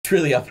It's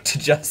really up to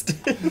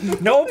Justin.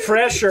 No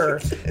pressure.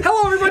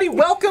 Hello, everybody.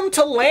 Welcome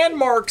to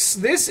Landmarks.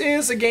 This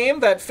is a game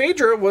that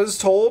Phaedra was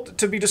told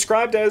to be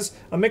described as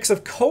a mix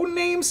of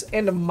Codenames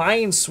and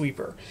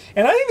Minesweeper.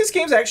 And I think this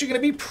game's actually going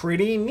to be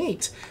pretty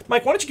neat.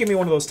 Mike, why don't you give me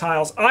one of those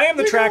tiles? I am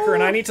the tracker,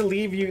 and I need to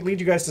lead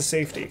you guys to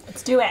safety.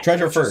 Let's do it.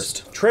 Treasure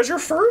first. Treasure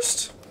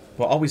first?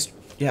 Well, always,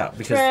 yeah,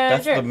 because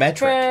that's the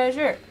metric.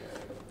 Treasure.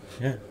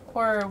 Yeah.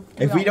 Or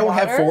If we don't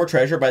water? have 4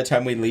 treasure by the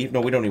time we leave,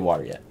 no, we don't need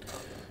water yet.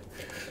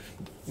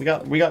 We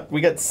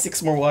got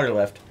 6 more water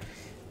left.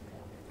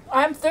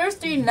 I'm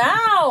thirsty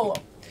now.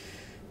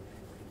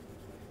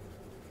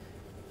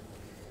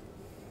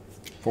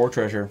 4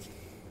 treasure,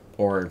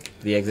 or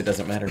the exit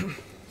doesn't matter.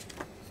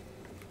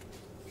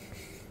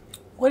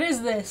 What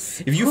is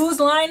this? If you- Whose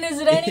line is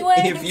it anyway?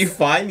 If you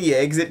find the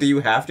exit, do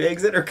you have to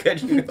exit, or can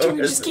you go? Do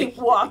we just keep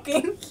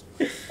walking?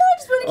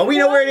 Oh, we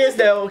know where it is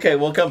now. Okay,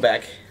 we'll come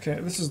back. Okay,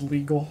 this is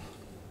legal.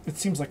 It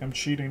seems like I'm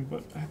cheating,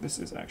 but this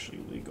is actually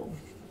legal.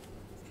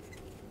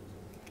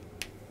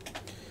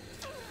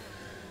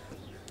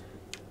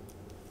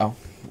 Oh,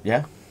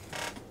 yeah.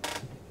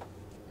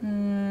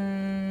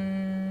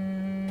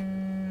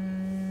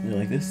 You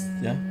like this?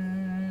 Yeah.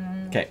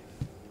 Okay.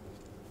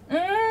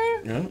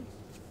 Yeah.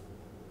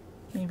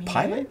 Maybe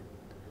Pilot?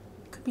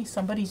 Could be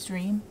somebody's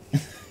dream.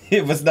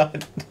 It was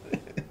not.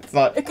 It's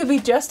not. It could be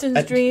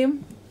Justin's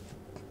dream.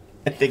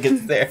 I think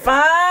it's there.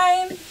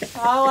 Fine.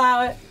 I'll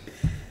allow it.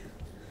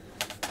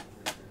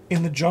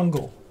 In the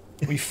jungle,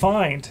 we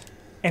find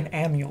an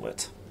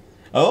amulet.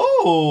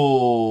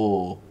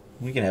 Oh,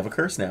 we can have a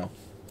curse now.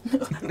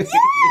 Yay!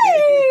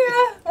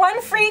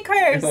 One free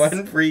curse.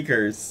 1 free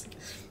curse.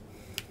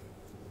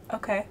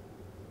 Okay.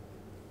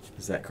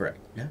 Is that correct?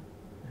 Yeah.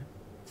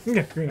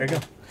 Yeah, there you go.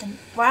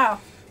 Wow.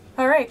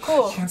 All right,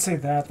 cool. Can't say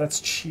that.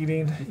 That's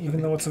cheating.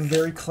 Even though it's a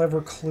very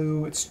clever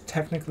clue, it's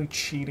technically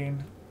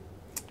cheating.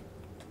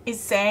 Is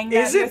saying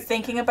that Is you're it?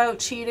 thinking about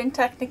cheating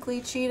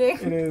technically cheating?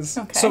 It is.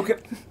 Okay. So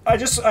I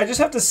just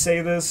have to say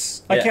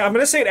this. I Yeah. can't. I'm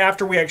gonna say it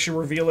after we actually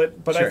reveal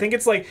it. But I Sure. think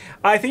it's like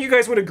I think you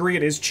guys would agree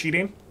it is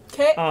cheating.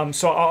 Okay.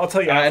 So I'll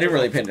tell you. I after. didn't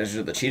really pay attention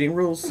to the cheating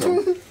rules,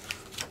 so.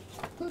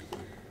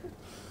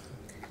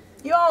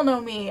 You all know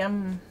me.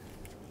 I'm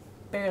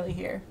barely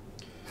here.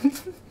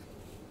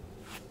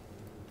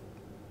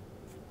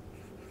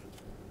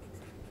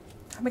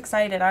 I'm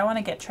excited. I want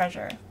to get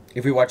treasure.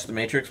 If we watch The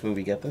Matrix, will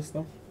we get this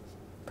though?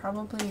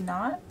 Probably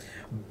not.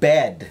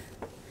 Bed.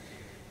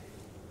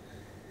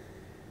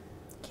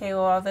 Okay,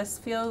 well, this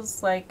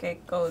feels like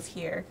it goes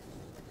here.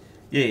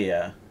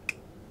 Yeah.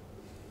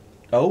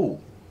 Oh.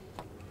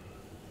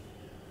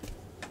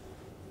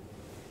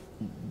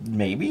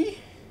 Maybe?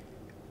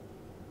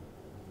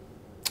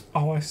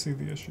 Oh, I see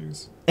the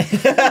issues.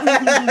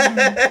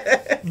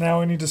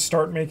 Now I need to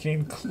start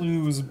making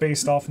clues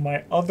based off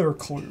my other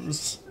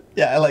clues.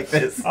 Yeah, I like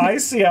this. I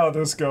see how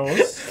this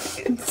goes.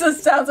 It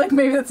just sounds like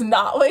maybe that's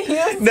not what you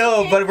was No,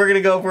 thinking. but we're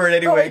gonna go for it But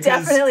anyway. we're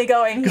definitely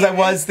going Because I here.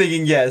 was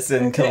thinking yes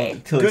until Okay. you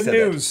Good said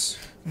news.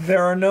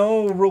 There are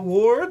no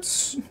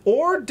rewards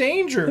or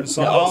dangers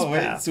on that. this Oh, wait,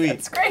 path. sweet.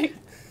 That's great.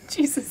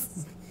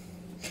 Jesus.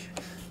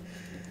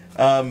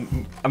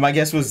 My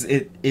guess was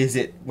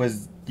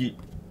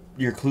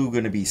your clue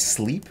gonna be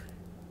sleep?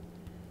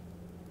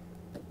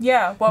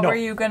 Yeah, what No. were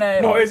you gonna...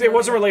 No, it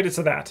wasn't related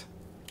to that.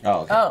 Oh,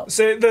 okay. Oh.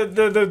 So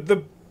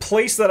the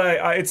place that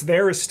it's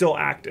there is still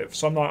active.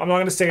 So I'm not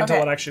going to say until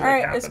Okay. it actually All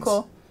right, happens. it's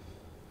cool.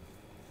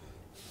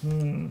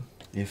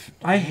 If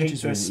I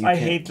hate this. you I can't-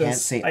 hate can't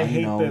this. say I hate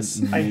unknown,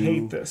 this. I new.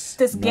 hate this.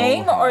 This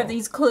game or how.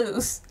 these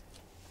clues?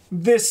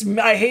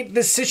 I hate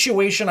this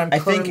situation I'm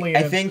currently in.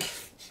 I think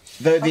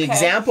the Okay.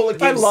 example it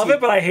gives I love it,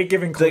 but I hate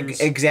giving clues.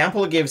 the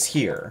example it gives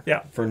here.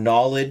 Yeah. For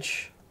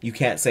knowledge, you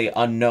can't say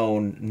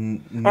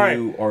unknown, new, All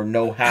right. or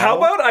know how. How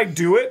about I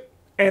do it,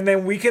 and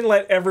then we can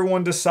let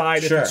everyone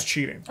decide Sure. if it's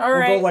cheating. All We'll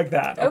right. go like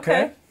that,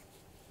 okay?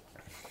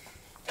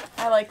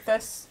 I like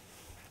this.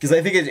 Because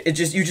I think it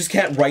just you just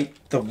can't write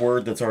the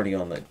word that's already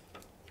on the.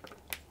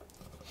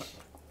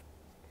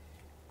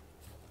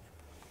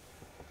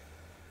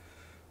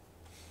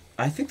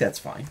 I think that's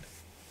fine.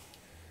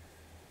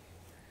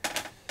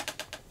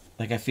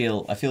 Like I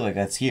feel like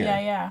that's here. Yeah,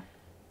 yeah.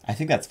 I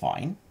think that's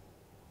fine.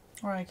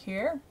 Or like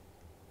here.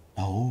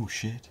 Oh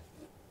shit.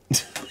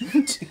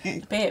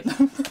 Babe,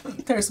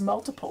 there's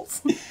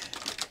multiples.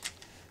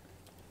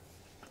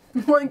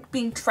 Like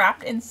being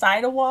trapped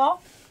inside a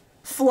wall?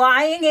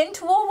 Flying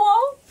into a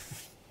wall?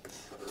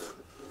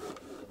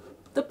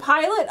 The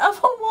pilot of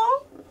a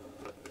wall?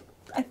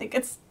 I think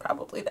it's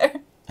probably there.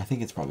 I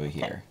think it's probably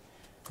here.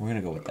 We're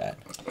gonna go with that.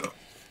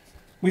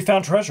 We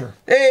found treasure.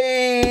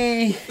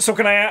 Hey! So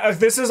can I? I'm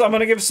going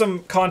to give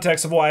some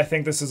context of why I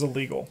think this is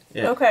illegal.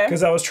 Yeah. Okay.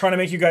 Because I was trying to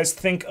make you guys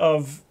think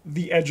of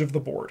the edge of the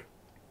board.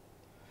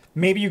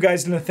 Maybe you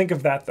guys didn't think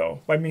of that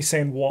though by me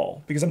saying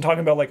wall, because I'm talking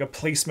about like a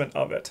placement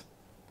of it.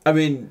 I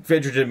mean,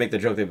 Phaedra did make the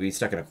joke that we'd be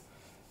stuck in a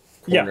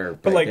Yeah, corner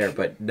but like- there,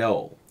 but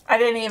no. I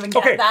didn't even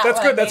get Okay, that that's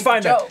when I good. That's made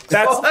fine the then.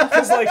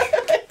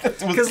 joke.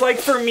 That's because like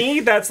for me,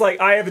 that's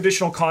like I have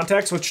additional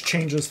context, which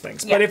changes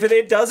things. But Yeah. if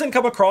it doesn't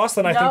come across,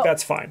 then I think No.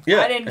 that's fine. Yeah.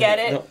 I didn't get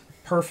it. No.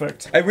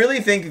 Perfect. I really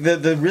think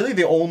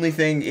the only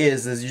thing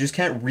is you just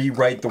can't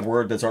rewrite the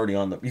word that's already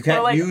on the. You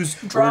can't Or like use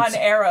draw words.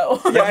 an arrow.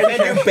 Yeah, you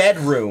can't do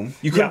bedroom.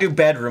 You couldn't Yeah. do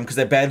bedroom because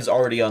the bed's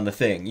already on the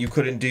thing. You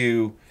couldn't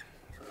do.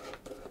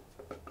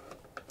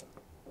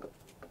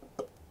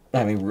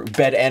 I mean,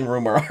 bed and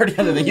room are already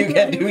on the thing. You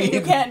can't do.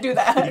 You can't do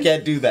that. You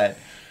can't do that.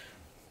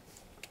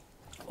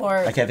 Or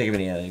I can't think of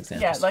any other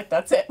examples. yeah, like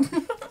that's it.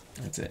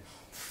 That's it.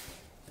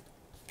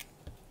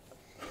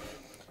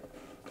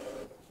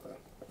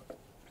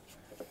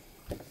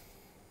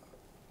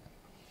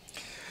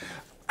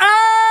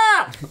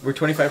 Ah! We're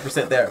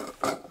 25% there.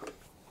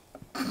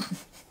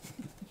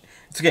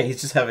 It's okay.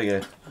 He's just having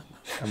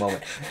a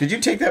moment. Did you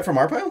take that from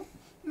our pile?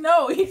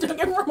 No, he took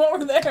it from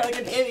over there like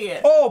an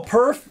idiot. Oh,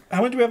 perf.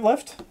 How many do we have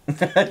left?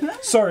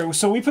 Sorry,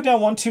 so we put down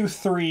 1, 2,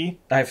 3.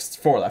 I have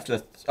 4 left.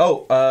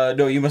 Oh,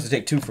 no, you must have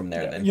taken 2 from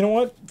there then. You know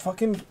what?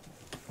 Fucking,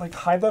 like,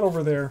 hide that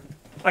over there.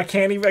 I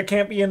can't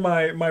be in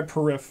my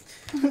periph.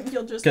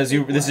 You'll just Because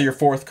this is your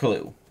 4th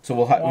clue. So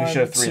we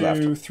should have 3 1,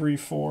 left. 2, 3,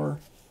 4.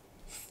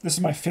 This is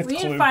my 5th We need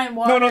clue. to find No,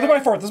 water.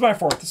 this is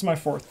my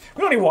fourth.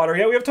 We don't need water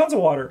yet. We have tons of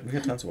water. We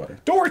got tons of water.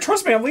 Don't worry,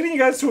 trust me. I'm leading you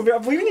guys to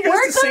We're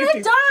safety.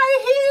 gonna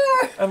die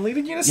here. I'm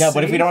leading you to Yeah,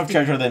 but if we don't have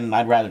safety. treasure, then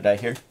I'd rather die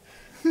here.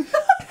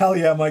 Hell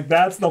yeah, I'm like,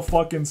 that's the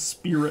fucking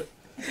spirit.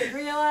 I didn't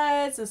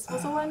realize this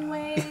was a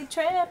one-way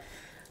trip.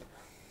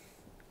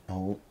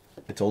 Oh,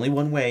 it's only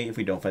one way if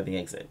we don't find the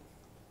exit.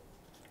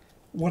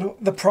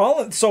 What the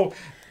problem? So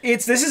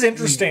this is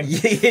interesting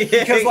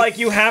because like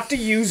you have to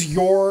use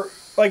your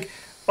like.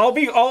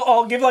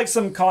 I'll give like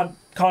some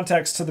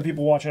context to the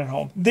people watching at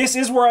home. This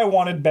is where I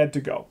wanted bed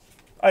to go.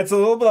 It's a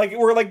little bit like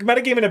we're like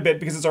metagaming a bit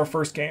because it's our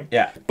first game.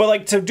 Yeah. But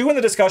like to do in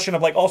the discussion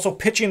of like also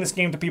pitching this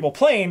game to people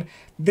playing,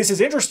 this is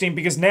interesting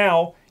because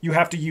now you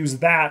have to use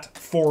that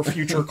for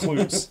future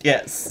clues.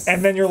 Yes.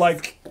 And then you're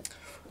like,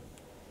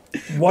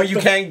 Well, you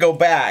can go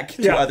back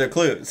to Yeah. other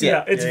clues.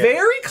 Yeah, it's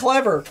very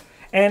clever,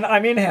 and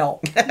I'm in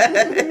hell.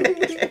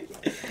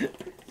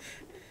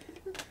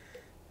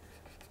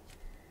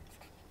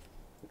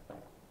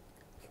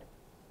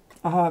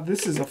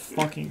 This is a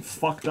fucking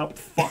fucked up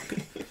fuck.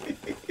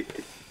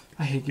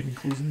 I hate giving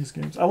clues in these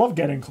games. I love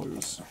getting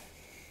clues.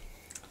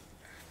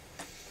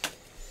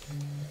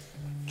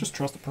 Just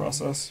trust the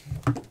process.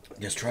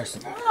 Just trust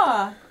them.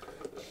 Ah.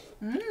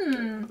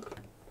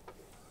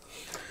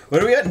 What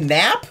do we got?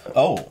 Nap?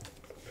 Oh.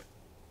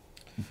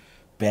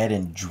 Bed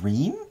and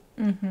dream?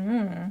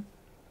 Mm-hmm.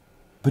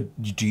 But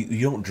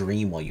you don't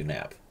dream while you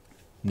nap.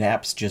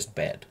 Nap's just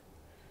bed.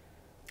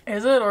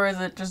 Is it, or is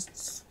it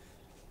just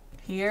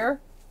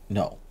here?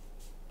 No.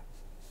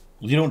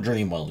 You don't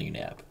dream while you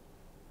nap.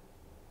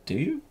 Do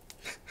you?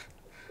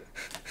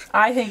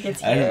 I think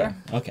it's I here.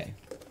 don't know. Okay.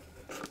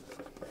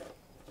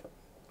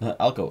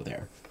 I'll go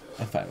there.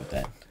 I'm fine with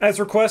that. As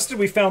requested,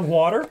 we found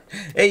water.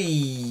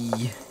 Hey!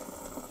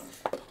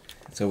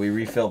 So we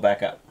refill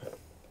back up.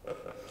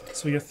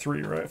 So we get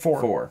 3, right? 4.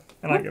 4.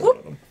 And I get one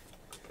of them.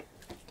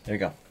 There you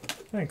go.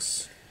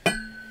 Thanks.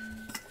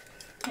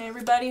 Hey,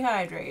 everybody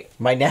hydrate.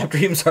 My nap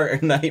dreams are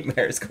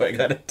nightmares going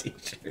on a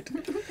t-shirt.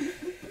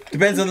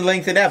 Depends on the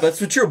length of nap. That's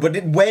for true.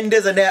 But when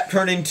does a nap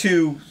turn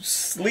into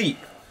sleep?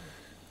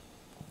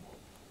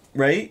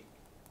 Right?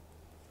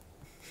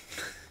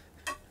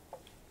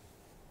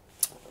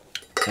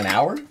 An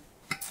hour?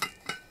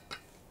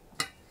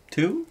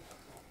 2?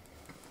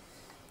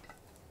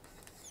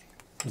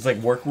 It's like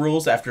work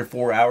rules after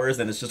 4 hours,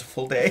 then it's just a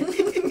full day.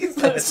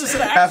 It's just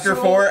an after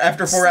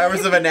actual 4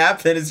 hours of a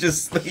nap, then it's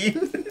just sleep.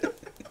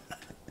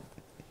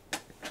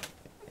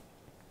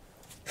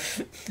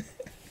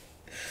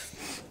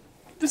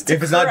 Just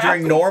If it's not crap.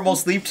 during normal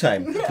sleep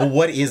time. Well,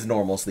 what is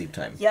normal sleep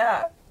time?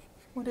 Yeah.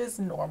 What is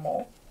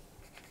normal?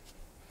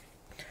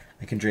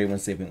 I can dream when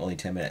sleeping only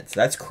 10 minutes.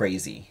 That's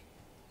crazy.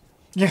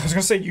 Yeah, I was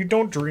gonna say, you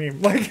don't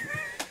dream. Like,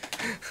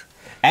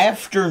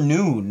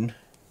 Afternoon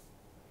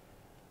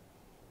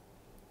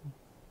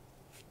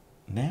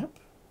nap?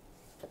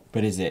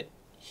 But is it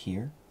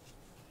here?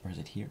 Or is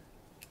it here?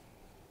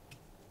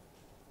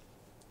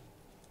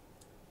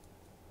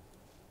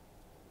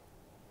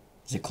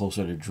 Is it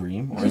closer to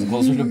dream or is it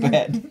closer to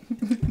bed?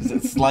 Is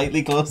it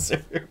slightly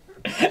closer?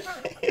 Is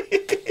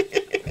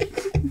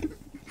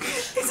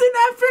an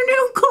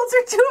afternoon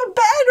closer to a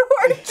bed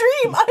or a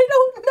dream? I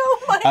don't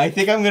know. I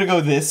think I'm gonna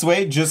go this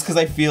way just because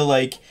I feel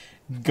like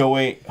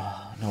going.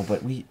 Oh, no,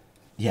 but we.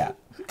 Yeah.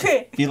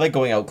 Okay. Feel like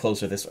going out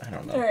closer this way. I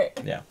don't know. Alright.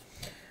 Yeah.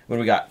 What do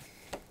we got?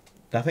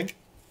 Nothing?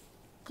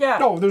 Yeah.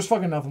 no, there's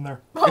fucking nothing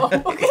there. Oh,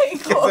 okay,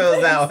 cool. So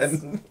is that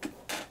thanks. one.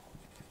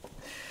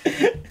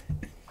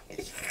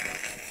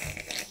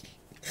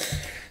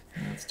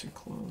 That's too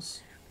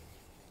close.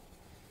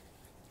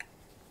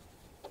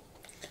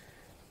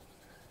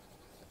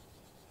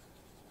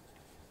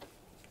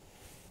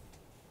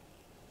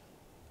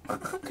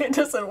 It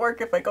doesn't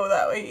work if I go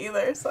that way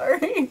either.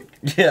 Sorry.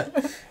 Yeah.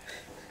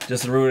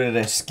 Just ruined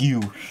it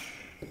askew.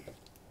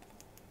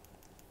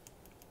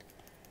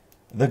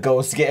 The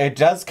ghost game. It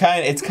does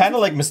kind of. It's kind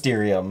of like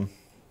Mysterium.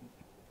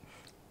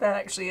 That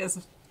actually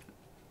is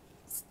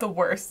the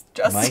worst,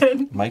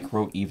 Justin. Mike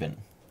wrote even.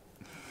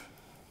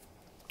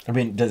 I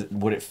mean,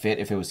 would it fit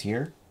if it was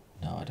here?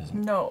 No, it doesn't.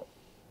 No.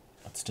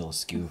 It's still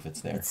askew if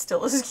it's there. It's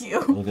still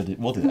askew. We'll do that.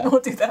 We'll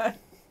do that.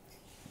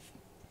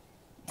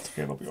 It's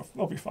okay,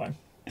 they'll be fine.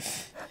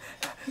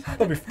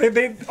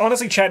 They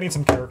honestly, chat needs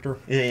some character.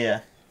 Yeah.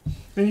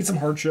 They need some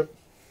hardship.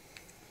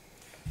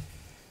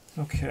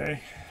 Okay.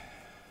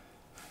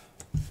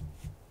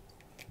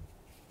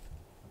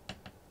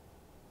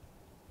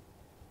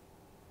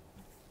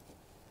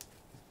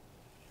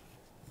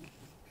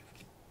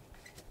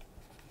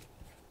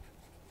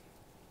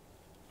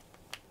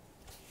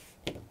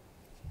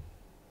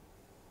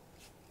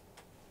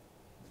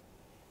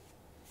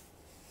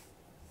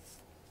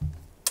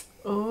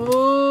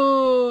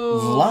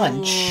 Ooh.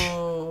 Lunch.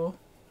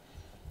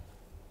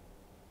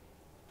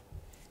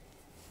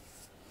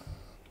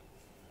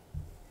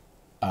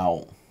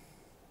 Ow.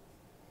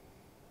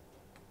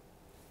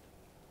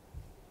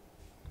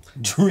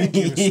 Dream.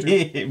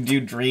 Do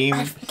you dream?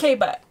 Okay,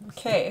 but.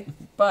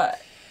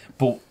 But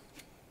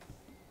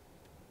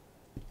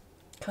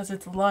Because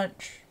it's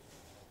lunch.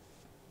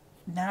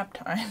 Nap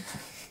time.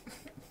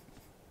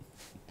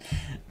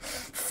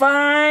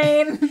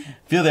 Fine.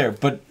 feel there,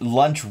 but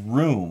lunch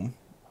room.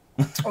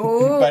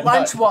 Ooh, But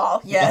lunch not-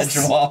 wall. Yes.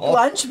 lunch wall.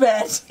 Lunch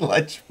bed.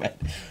 Lunch bed.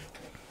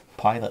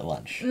 Pilot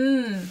lunch.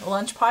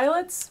 Lunch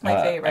pilots?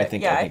 My favorite. I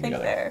think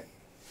they're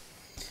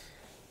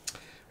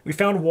We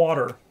found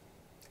water,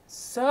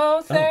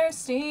 so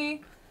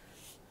thirsty.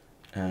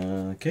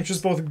 Okay. which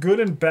is both good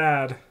and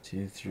bad.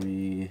 2,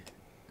 3.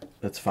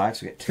 That's 5.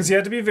 So we get 2. Because you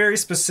have to be very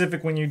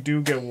specific when you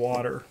do get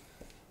water.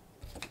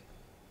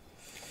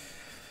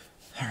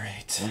 All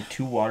right. Only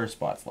 2 water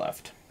spots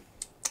left.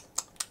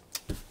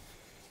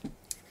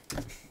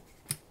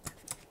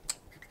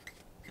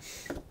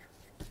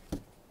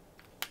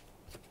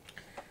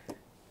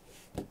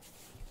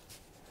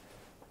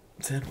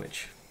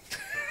 Sandwich.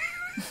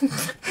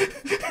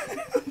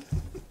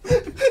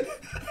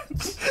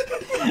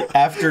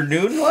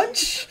 Afternoon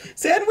lunch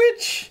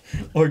sandwich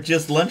or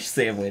just lunch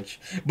sandwich?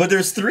 But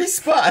there's 3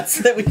 spots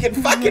that we can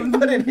fucking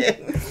put it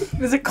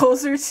in. Is it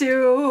closer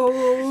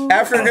to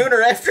Afternoon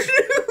or afternoon?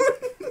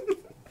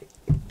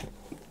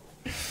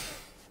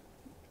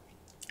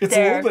 It's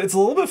There. a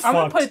little bit I'm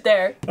gonna fucked. put it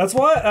there. That's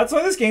why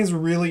this game's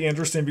really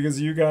interesting because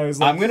you guys.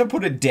 Like, I'm gonna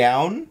put it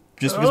down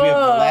just because we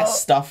have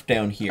less stuff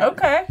down here.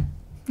 Okay.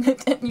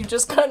 You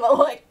just kind of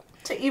like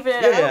to even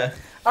it out. Yeah.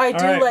 I do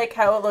Alright. like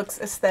how it looks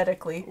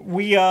aesthetically.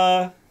 we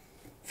found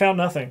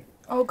nothing.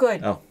 Oh,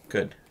 good. Oh,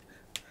 good.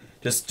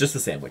 Just a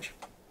sandwich.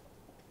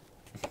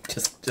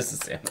 Just a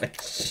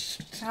sandwich.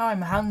 Now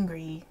I'm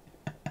hungry.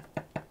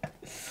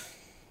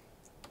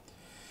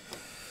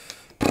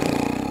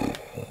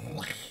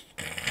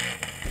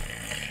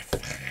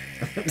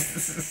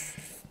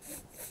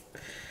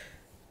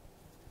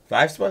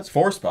 Five spots?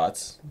 4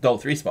 spots? No,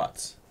 3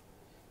 spots.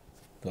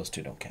 Those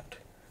 2 don't count.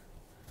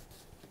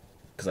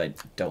 Because I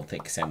don't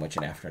think sandwich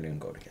and afternoon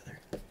go together.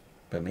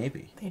 But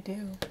maybe. They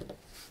do.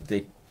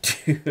 They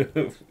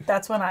do.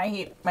 That's when I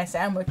eat my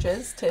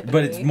sandwiches, typically.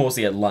 But it's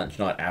mostly at lunch,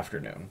 not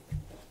afternoon.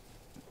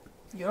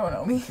 You don't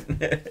know me.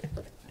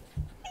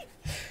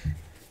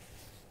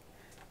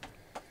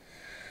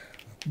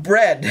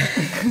 Bread.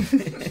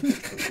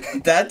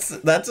 That's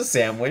a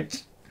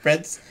sandwich.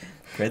 Bread's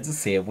a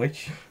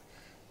sandwich.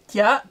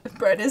 Yeah,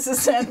 bread is a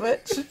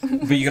sandwich.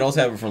 But you can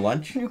also have it for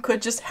lunch. You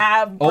could just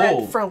have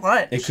bread for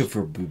lunch. It could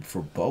for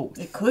both.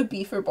 It could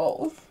be for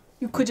both.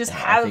 You could just I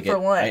have think it for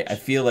lunch. I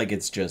feel like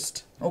it's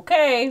just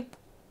Okay.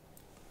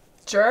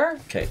 Sure.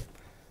 okay.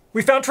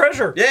 We found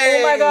treasure. Yay!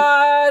 Oh my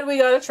god, we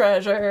got a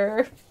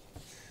treasure.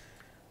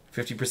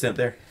 50%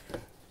 there.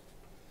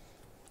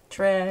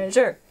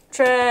 Treasure.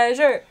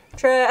 Treasure.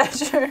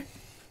 Treasure.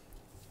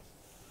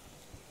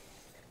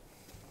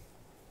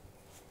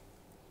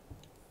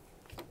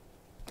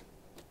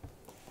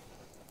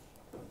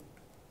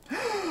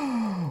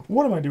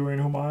 What am I doing?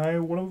 Who am I?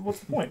 What's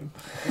the point?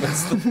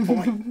 What's the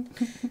point?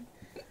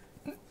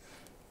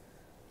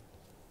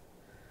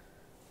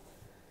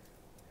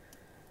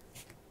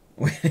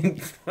 Waiting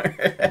for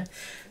it.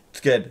 It's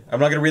good. I'm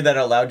not gonna read that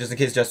out loud just in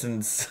case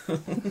Justin's.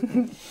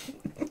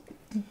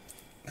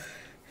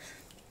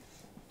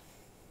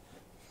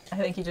 I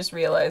think he just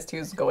realized he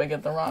was going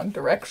in the wrong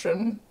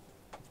direction.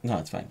 No,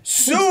 it's fine.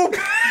 Soup.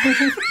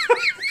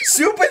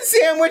 Soup and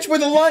sandwich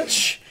with a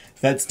lunch.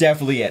 That's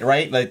definitely it,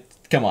 right? Like,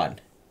 come on.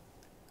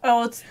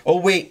 Oh, it's. Oh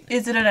wait,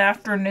 Is it an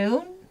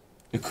afternoon?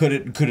 could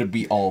it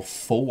be all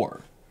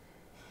 4?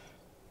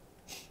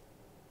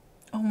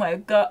 Oh my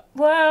god.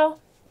 Well.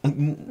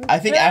 I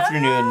think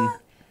afternoon.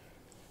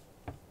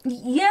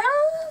 Yeah.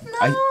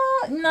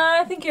 No.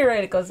 I think you're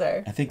right. It goes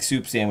there. I think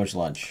soup, sandwich,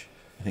 lunch.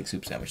 I think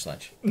soup, sandwich,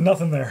 lunch.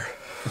 Nothing there.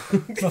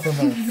 Nothing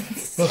there.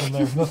 Nothing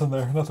there. Nothing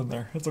there. Nothing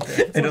there. It's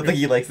okay. It's I don't think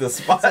he likes this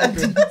spot.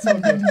 It's all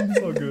good. It's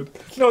all good.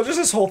 No, just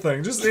this whole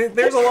thing.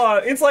 There's a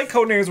lot. It's like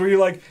Codenames where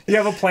you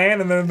have a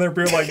plan and then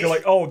you're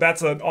like, oh,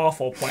 that's an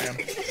awful plan.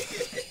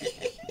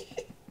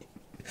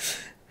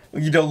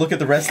 You don't look at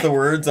the rest of the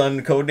words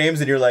on Codenames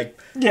and you're like,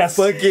 Yes.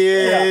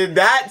 fucking,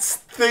 that's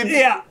the...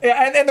 Yeah,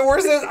 and the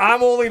worst is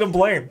I'm only to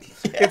blame.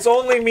 It's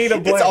only me to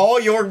blame. It's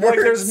all your words. Like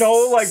there's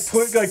no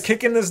like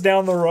kicking this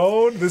down the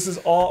road. This is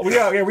all. We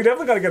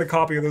definitely got to get a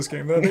copy of this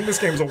game. I think this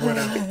game's a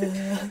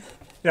winner.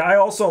 Yeah, I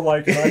also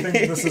like it. I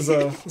think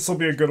this will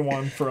be a good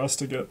one for us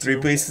to get to.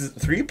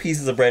 Three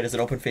pieces of bread is an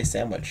open-faced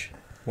sandwich.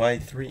 Why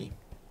 3?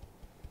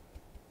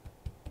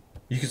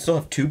 You can still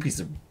have two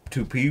pieces of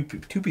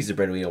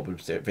bread when you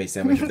open-faced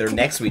sandwich if they're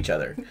next to each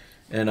other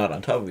and not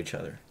on top of each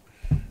other.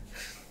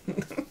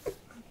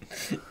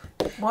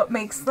 What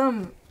makes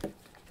them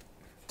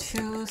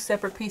 2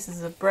 separate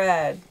pieces of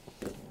bread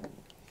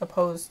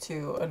opposed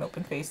to an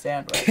open-faced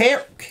sandwich?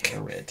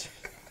 Carrot.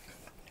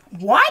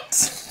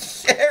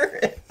 What?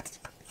 Carrot.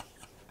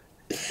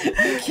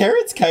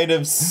 Carrot's kind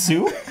of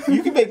soup.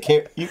 You can make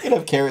You can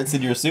have carrots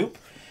in your soup,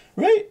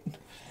 right?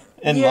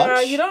 And yeah,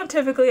 lunch. you don't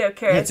typically have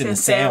carrots It's in in a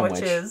sandwich.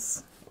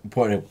 sandwiches.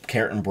 Put a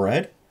carrot and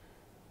bread.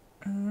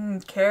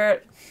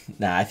 Carrot.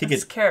 Nah, I think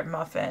It's it's. carrot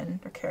muffin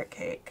or carrot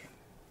cake.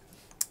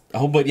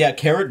 Oh, but yeah,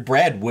 carrot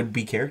bread would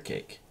be carrot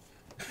cake.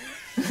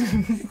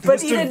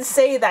 But you didn't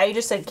say that. You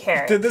just said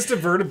carrot. Did this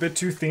divert a bit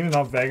too themed and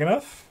not vague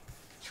enough?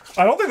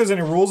 I don't think there's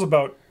any rules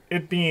about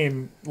it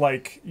being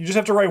like you just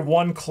have to write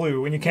one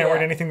clue and you can't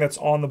write anything that's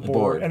on the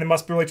board, and it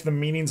must be related to the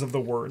meanings of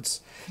the words.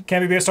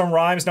 Can't be based on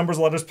rhymes, numbers,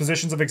 letters,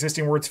 positions of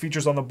existing words,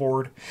 features on the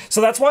board. So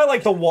that's why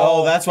like the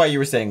wall. Oh, that's why you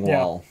were saying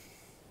wall.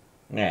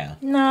 Yeah.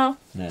 No.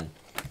 Yeah.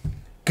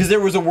 Because there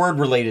was a word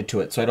related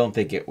to it, so I don't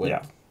think it would.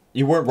 Yeah.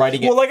 You weren't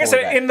writing it. Well, like I for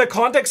said, that. in the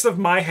context of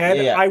my head,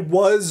 Yeah. I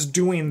was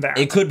doing that.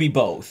 It could be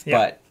both, Yeah.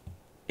 but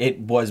it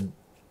was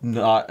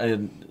not.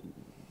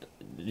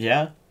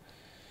 Yeah.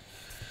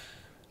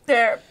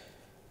 There.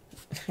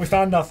 We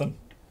found nothing.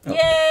 Oh.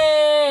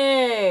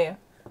 Yay!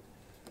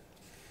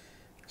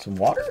 Some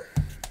water?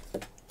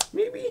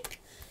 Maybe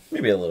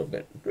a little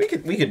bit. We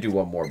could do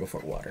one more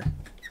before water.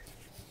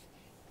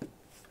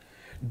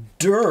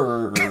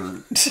 Dirt.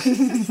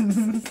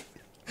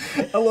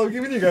 I love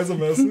giving you guys a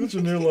message,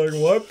 and you're like,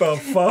 "What the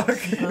fuck?"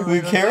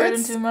 With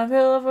carrots. Into my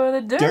pillow for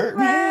the dirt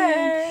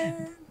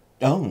man.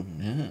 Oh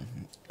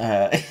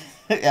yeah.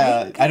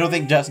 I don't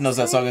think Justin knows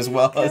that song as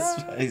well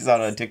as he's on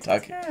a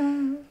TikTok.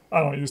 I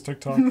don't use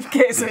TikTok.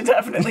 Okay, so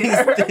definitely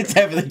there. It's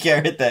definitely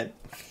carrot then.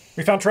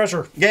 We found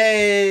treasure.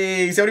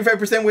 Yay!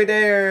 75% way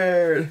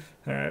there.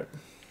 All right.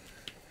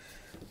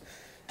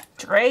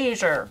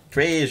 Treasure.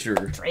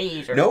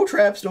 Treasure. No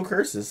traps, no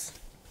curses.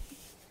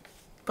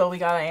 But we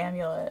got an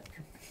amulet.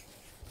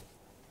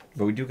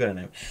 But we do got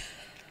an.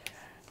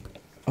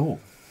 Oh.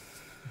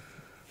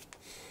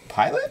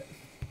 Pilot?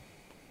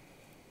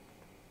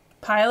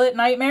 Pilot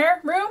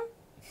nightmare room?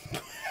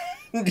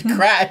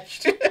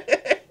 Crashed.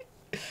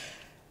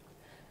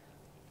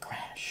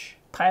 Crash.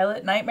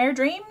 Pilot nightmare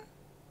dream?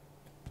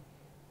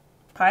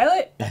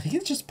 Pilot? I think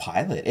it's just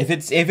pilot. If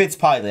it's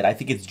pilot, I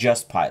think it's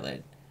just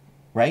pilot.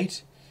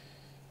 Right?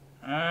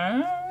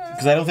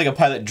 Because I don't think a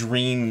pilot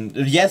dream.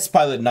 Yes,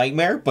 pilot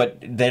nightmare, but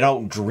they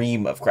don't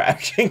dream of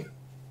crashing.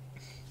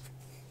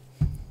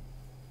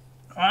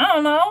 I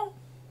don't know.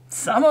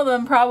 Some of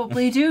them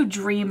probably do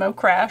dream of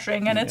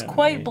crashing, and it's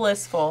quite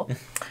blissful.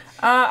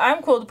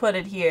 I'm cool to put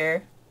it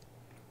here.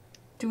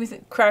 Do we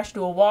crash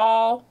to a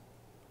wall?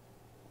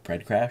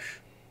 Bread crash.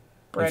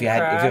 Bread If you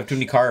crash. have too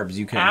many carbs,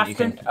 you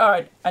can.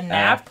 A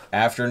nap?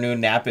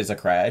 Afternoon nap is a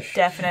crash.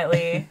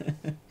 Definitely.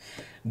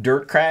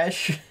 Dirt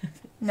crash.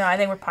 No, I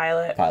think we're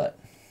pilot. Pilot.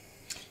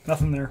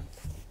 Nothing there.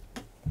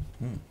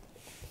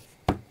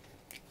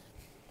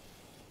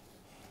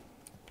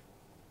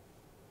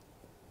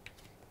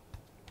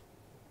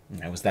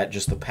 Now, was that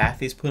just the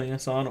path he's putting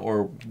us on,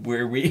 or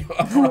were we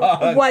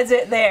wrong? Was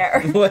it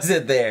there? Was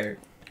it there?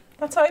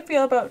 That's how I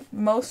feel about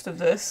most of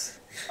this,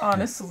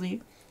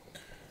 honestly.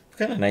 It's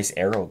got a nice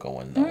arrow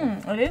going,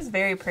 though. It is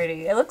very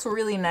pretty. It looks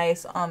really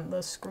nice on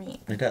the screen.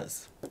 It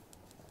does.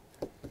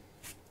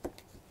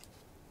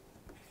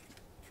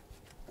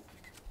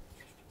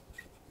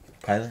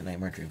 Pilot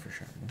nightmare dream for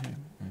sure.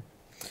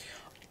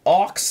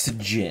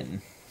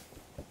 Oxygen.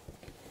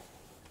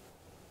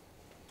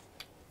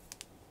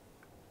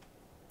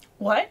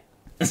 What?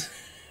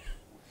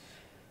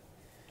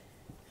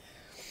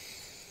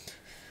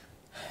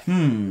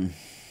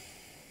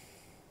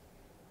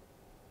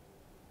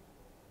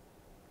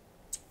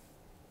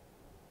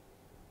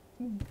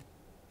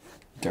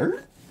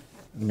 Dirt?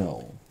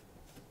 No.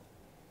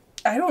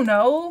 I don't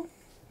know.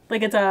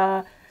 Like it's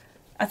a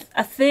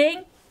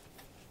thing.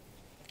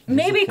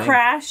 Maybe a thing?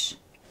 crash.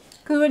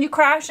 Because when you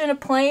crash in a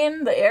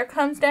plane, the air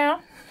comes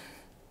down.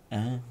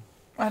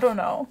 I don't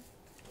know.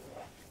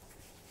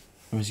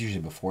 It was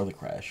usually before the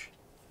crash.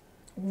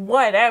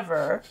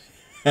 Whatever.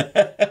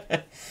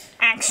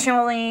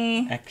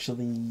 Actually.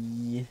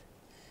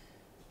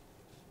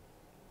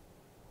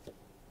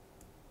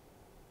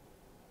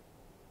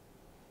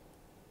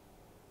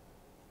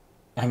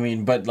 I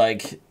mean, but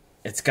like,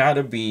 it's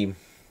gotta be.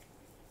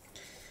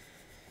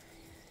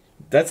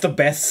 That's the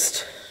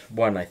best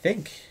one, I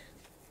think.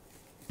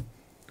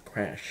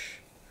 Crash.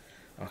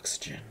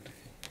 Oxygen.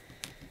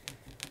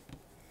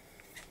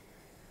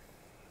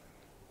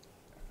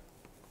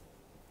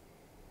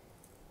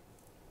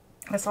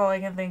 That's all I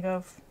can think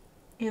of.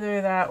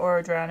 Either that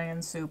or drowning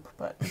in soup,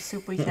 but the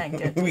soup we can't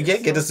get to. We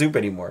can't get to soup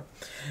anymore.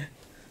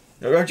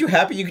 Aren't you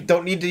happy you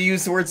don't need to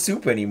use the word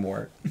soup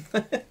anymore?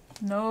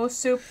 No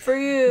soup for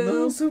you.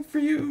 No soup for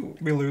you.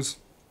 We lose.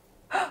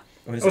 What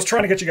I is was it?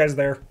 trying to get you guys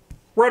there.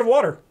 We're out of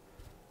water.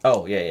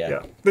 Oh, yeah.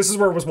 Yeah. This is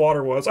where was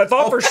water was. I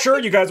thought for sure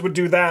you guys would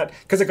do that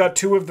because it got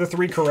 2 of the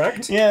 3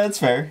 correct. Yeah, that's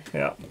fair.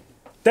 Yeah.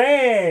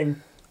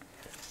 Dang.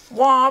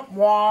 Womp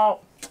womp.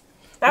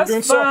 That's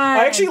Doing fine. so.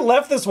 I actually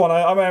left this one.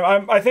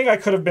 I think I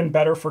could have been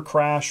better for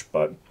Crash,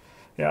 but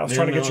yeah, I was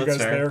trying to get you guys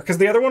there because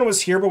the other one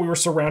was here, but we were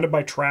surrounded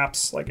by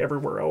traps like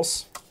everywhere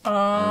else.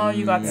 Oh,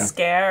 you got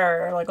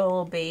scared like a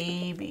little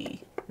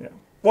baby. Yeah.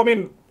 Well, I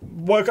mean,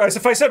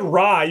 if I said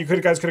rye, you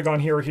guys could have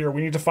gone here or here.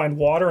 We need to find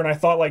water, and I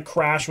thought like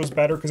Crash was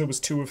better because it was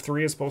 2 of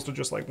 3 as opposed to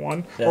just like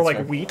 1, or like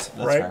fair. wheat, That's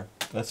right? Fair.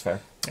 That's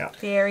fair. Yeah.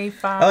 Very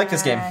fun. I like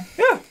this game.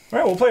 Yeah. All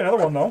right, we'll play another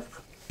one though.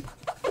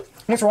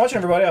 Thanks for watching,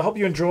 everybody. I hope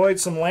you enjoyed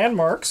some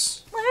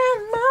landmarks.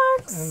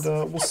 Landmarks.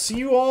 And we'll see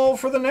you all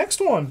for the next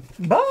one.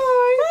 Bye!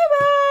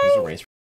 Bye-bye. There's a race